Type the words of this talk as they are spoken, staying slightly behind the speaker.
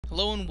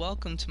Hello and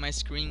welcome to my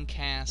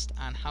screencast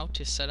on how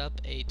to set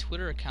up a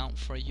Twitter account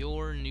for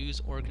your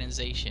news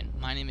organization.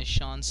 My name is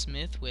Sean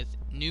Smith with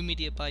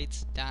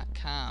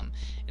NewMediaBytes.com,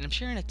 and I'm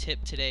sharing a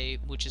tip today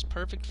which is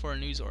perfect for a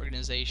news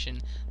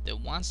organization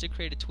that wants to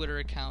create a Twitter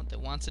account,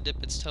 that wants to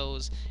dip its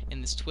toes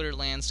in this Twitter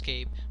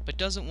landscape, but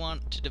doesn't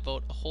want to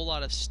devote a whole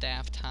lot of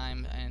staff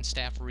time and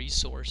staff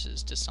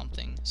resources to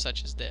something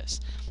such as this.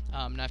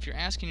 Now if you're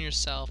asking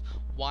yourself,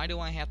 why do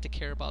I have to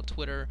care about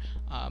Twitter?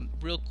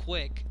 Real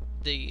quick,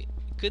 the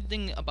good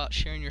thing about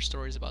sharing your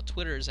stories about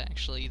Twitter is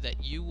actually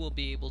that you will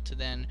be able to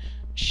then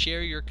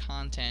share your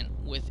content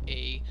with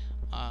a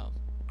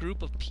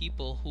group of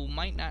people who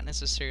might not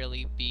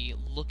necessarily be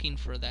looking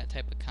for that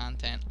type of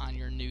content on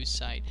your news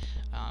site.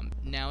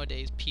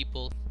 Nowadays,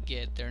 people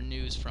get their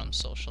news from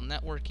social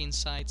networking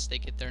sites, they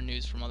get their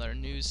news from other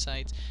news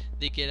sites,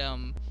 they get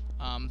them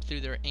through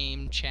their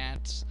AIM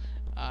chats.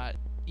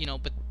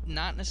 But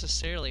not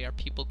necessarily are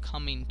people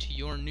coming to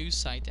your news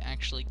site to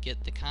actually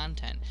get the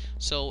content.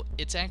 So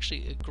it's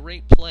actually a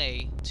great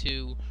play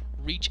to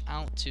reach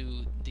out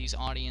to these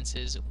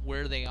audiences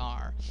where they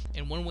are.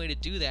 And one way to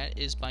do that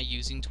is by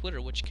using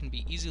Twitter, which can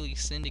be easily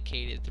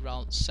syndicated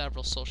throughout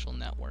several social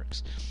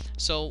networks.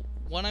 So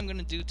what I'm going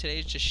to do today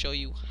is just show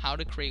you how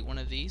to create one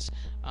of these.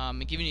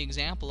 And giving you an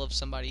example of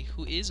somebody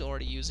who is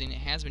already using it,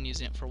 has been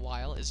using it for a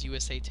while, is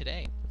USA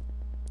Today.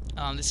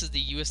 This is the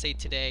USA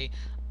Today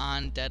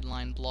on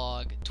Deadline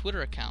blog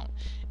Twitter account,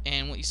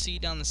 and what you see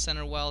down the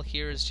center well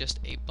here is just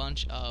a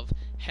bunch of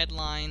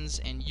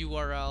headlines and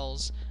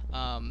URLs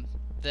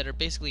that are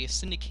basically a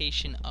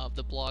syndication of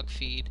the blog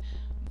feed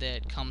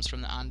that comes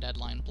from the On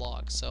Deadline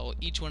blog. So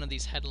each one of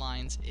these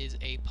headlines is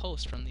a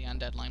post from the On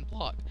Deadline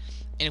blog,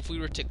 and if we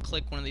were to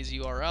click one of these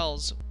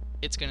URLs,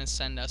 it's going to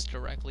send us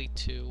directly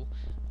to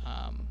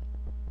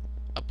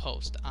a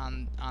post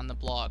on the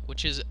blog,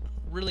 which is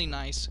really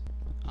nice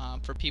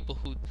for people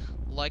who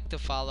like to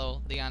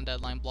follow the On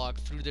Deadline blog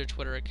through their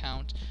Twitter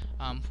account,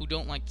 who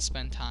don't like to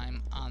spend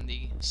time on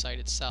the site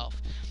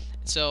itself.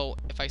 So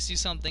if I see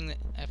something,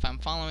 if I'm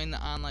following the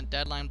On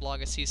Deadline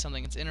blog, I see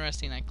something that's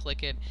interesting, I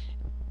click it.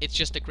 It's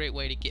just a great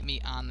way to get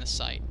me on the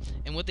site.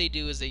 And what they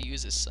do is they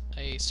use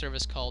a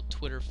service called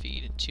Twitter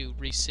Feed to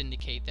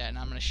re-syndicate that, and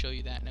I'm going to show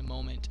you that in a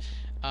moment.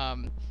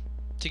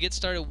 To get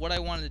started, what I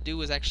wanted to do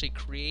was actually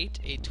create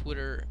a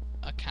Twitter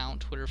account,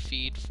 Twitter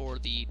feed for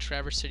the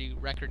Traverse City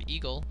Record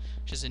Eagle,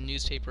 which is a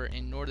newspaper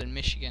in northern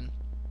Michigan,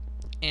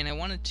 and I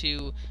wanted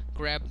to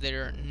grab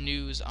their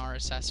news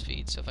RSS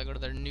feed. So if I go to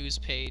their news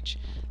page,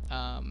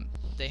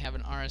 they have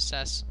an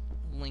RSS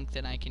link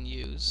that I can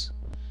use,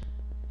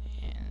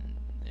 and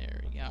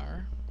there we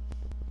are.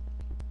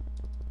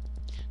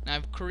 Now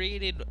I've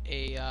created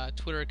a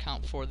Twitter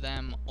account for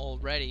them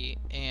already,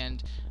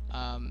 and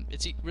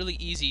it's really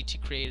easy to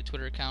create a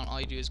Twitter account. All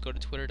you do is go to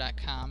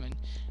twitter.com and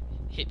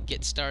hit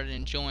get started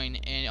and join,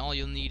 and all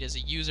you'll need is a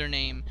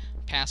username,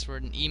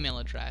 password, and email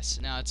address.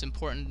 Now it's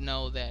important to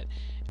know that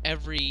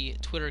every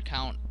Twitter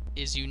account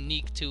is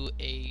unique to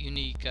a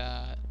unique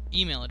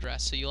email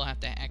address, so you'll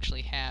have to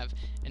actually have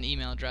an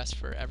email address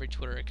for every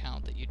Twitter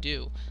account that you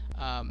do.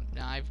 Now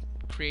I've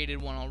created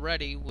one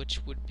already,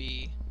 which would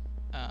be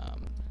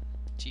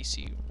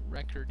TC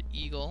Record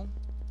Eagle,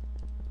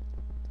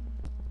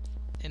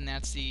 and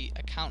that's the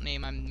account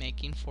name I'm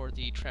making for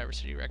the Traverse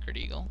City Record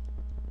Eagle.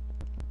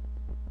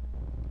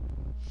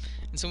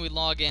 And so when we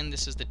log in,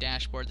 this is the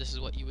dashboard, this is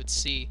what you would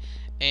see.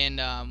 And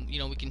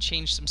we can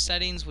change some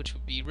settings, which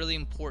would be really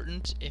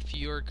important if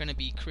you're going to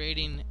be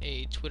creating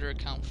a Twitter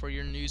account for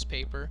your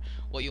newspaper.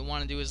 What you'll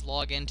want to do is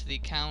log into the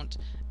account,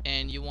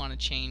 and you want to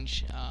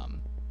change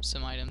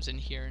some items in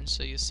here. And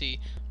so you see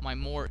my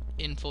more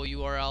info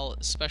URL,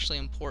 especially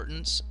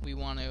important. We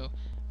want to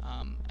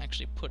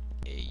actually put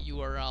a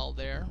URL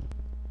there.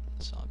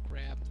 So I'll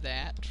grab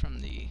that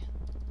from the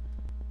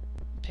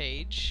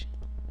page,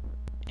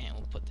 and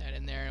we'll put that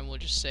in there, and we'll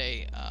just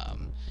say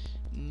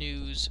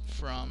news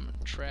from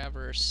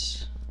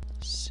Traverse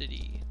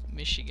City,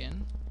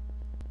 Michigan.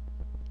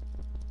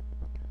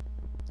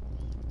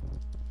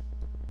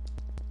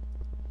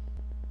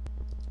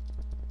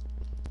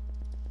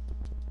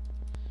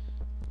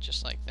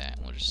 Just like that.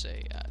 We'll just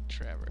say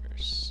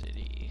Traverse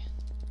City.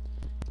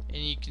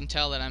 And you can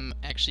tell that I'm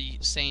actually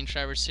saying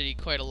Traverse City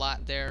quite a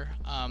lot there.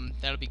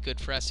 That'll be good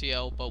for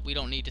SEO, but we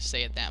don't need to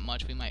say it that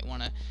much. We might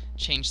want to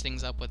change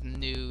things up with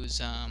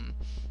news.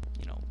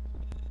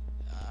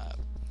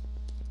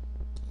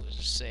 We'll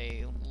just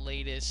say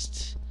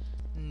latest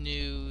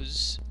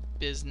news,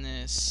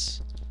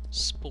 business,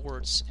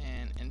 sports,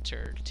 and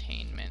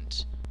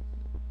entertainment.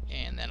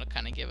 And that'll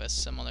kind of give us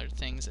some other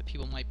things that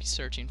people might be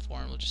searching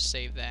for, and we'll just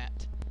save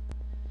that.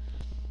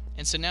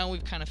 And so now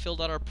we've kind of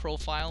filled out our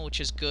profile, which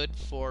is good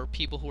for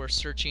people who are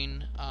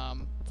searching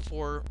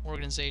for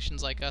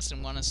organizations like us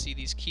and want to see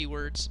these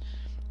keywords.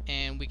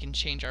 And we can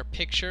change our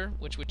picture,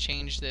 which would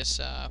change this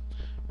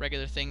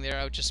regular thing there.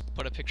 I would just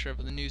put a picture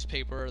of the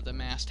newspaper or the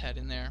masthead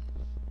in there.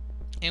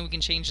 And we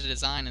can change the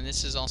design, and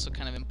this is also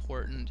kind of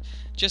important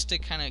just to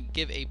kind of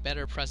give a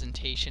better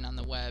presentation on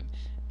the web.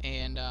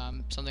 And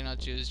something I'll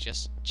do is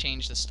just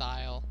change the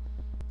style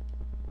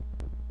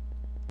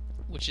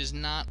which is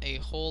not a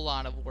whole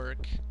lot of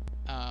work,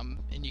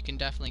 and you can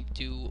definitely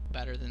do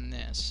better than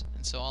this.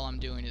 And so all I'm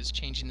doing is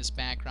changing this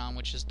background,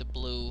 which is the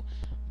blue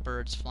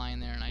birds flying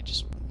there, and I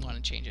just want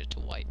to change it to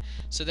white.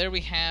 So there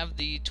we have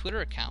the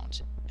Twitter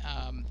account.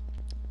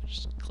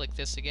 Just click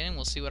this again and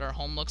we'll see what our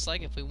home looks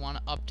like. If we want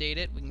to update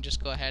it, we can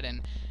just go ahead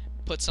and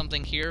put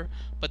something here.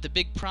 But the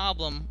big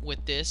problem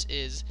with this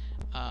is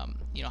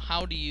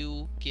how do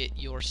you get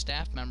your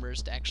staff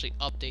members to actually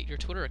update your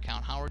Twitter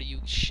account? How do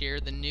you share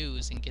the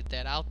news and get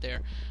that out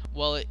there?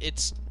 Well,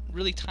 it's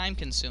really time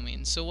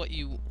consuming. So what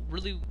you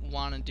really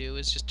want to do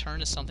is just turn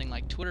to something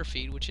like Twitter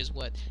feed, which is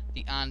what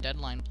the On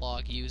Deadline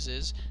blog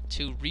uses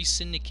to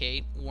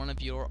resyndicate one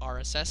of your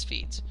RSS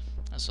feeds.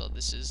 So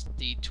this is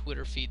the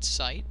Twitter feed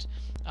site,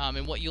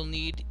 and what you'll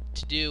need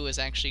to do is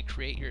actually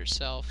create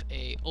yourself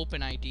a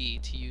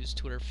OpenID to use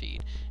Twitter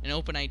feed. An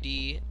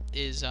OpenID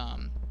is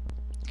kind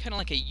of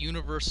like a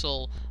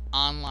universal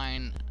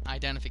online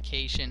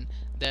identification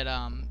that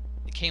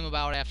came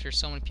about after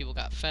so many people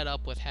got fed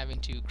up with having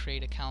to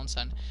create accounts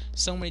on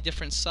so many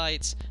different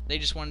sites. They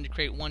just wanted to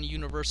create one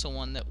universal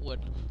one that would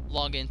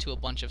log into a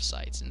bunch of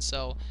sites. And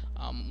so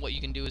what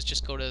you can do is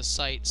just go to a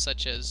site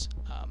such as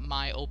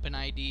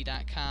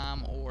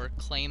myopenid.com or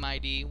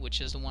ClaimID,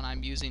 which is the one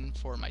I'm using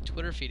for my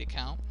Twitter feed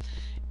account,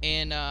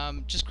 and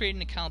just create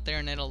an account there,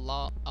 and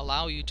it'll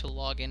allow you to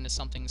log into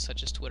something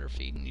such as Twitter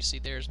feed. And you see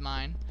there's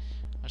mine.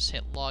 I'll just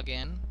hit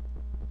login,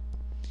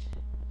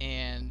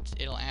 and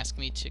it'll ask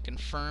me to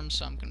confirm,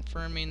 so I'm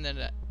confirming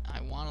that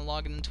I want to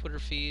log in the Twitter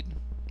feed,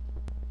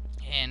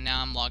 and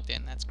now I'm logged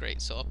in. That's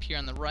great. So up here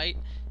on the right,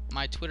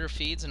 my Twitter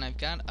feeds, and I've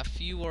got a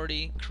few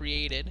already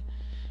created,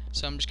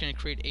 so I'm just going to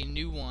create a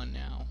new one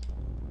now.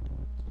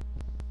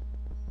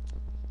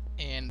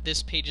 And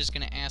this page is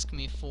going to ask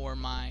me for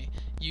my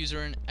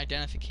user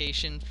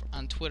identification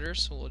on Twitter,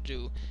 so we'll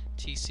do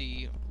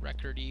TC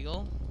Record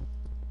Eagle,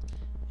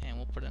 and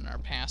we'll put in our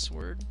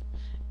password.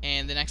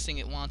 And the next thing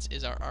it wants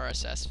is our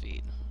RSS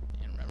feed,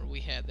 and remember we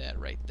had that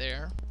right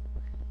there.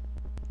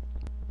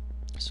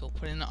 So we'll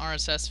put in the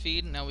RSS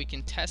feed. Now we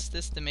can test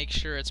this to make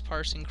sure it's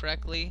parsing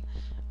correctly,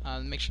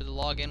 make sure the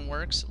login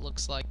works. It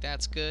looks like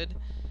that's good,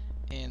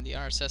 and the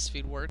RSS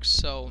feed works,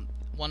 so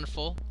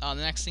wonderful. The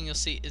next thing you'll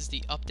see is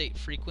the update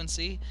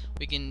frequency.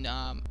 We can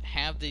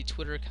have the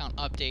Twitter account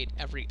update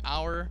every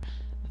hour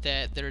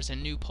that there's a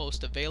new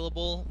post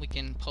available. We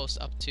can post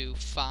up to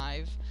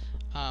 5,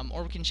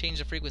 or we can change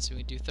the frequency.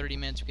 We can do 30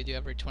 minutes, we could do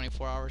every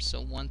 24 hours,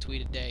 so 1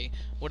 tweet a day,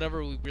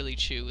 whatever we really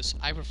choose.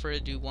 I prefer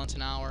to do once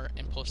an hour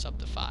and post up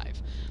to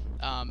 5.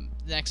 The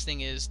next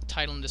thing is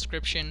title and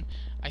description.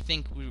 I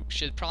think we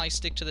should probably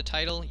stick to the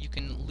title. You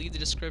can leave the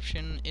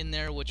description in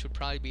there, which would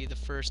probably be the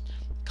first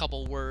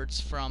couple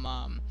words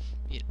from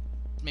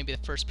maybe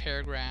the first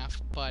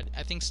paragraph, but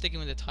I think sticking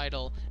with the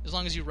title, as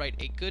long as you write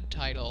a good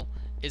title,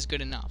 is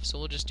good enough. So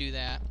we'll just do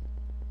that,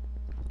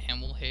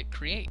 and we'll hit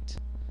create.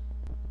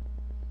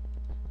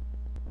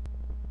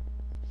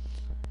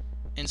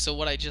 And so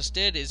what I just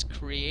did is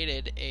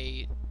created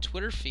a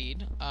Twitter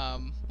feed,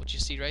 which you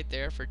see right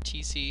there for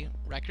TC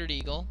Record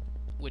Eagle,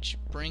 which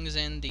brings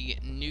in the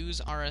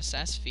news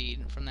RSS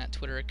feed from that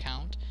Twitter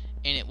account,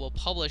 and it will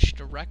publish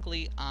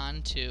directly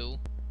onto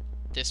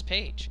this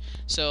page.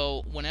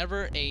 So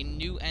whenever a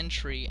new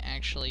entry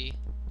actually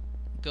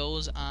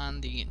goes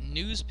on the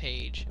news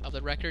page of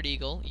the Record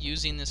Eagle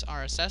using this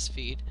RSS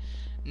feed,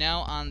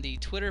 now on the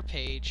Twitter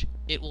page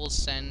it will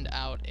send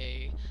out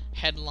a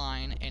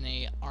headline and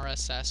a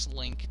RSS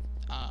link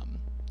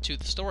to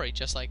the story,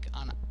 just like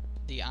on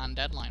the On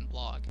Deadline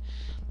blog.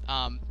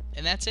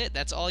 And that's it.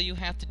 That's all you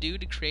have to do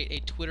to create a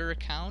Twitter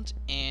account,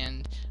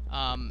 and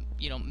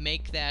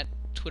make that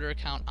Twitter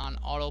account on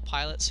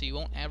autopilot so you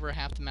won't ever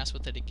have to mess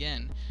with it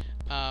again.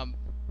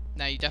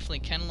 Now you definitely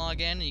can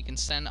log in and you can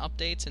send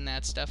updates, and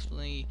that's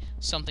definitely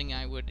something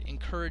I would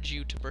encourage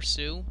you to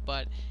pursue,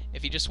 but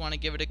if you just want to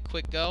give it a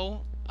quick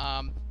go,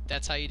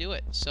 that's how you do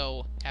it.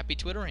 So happy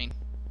Twittering.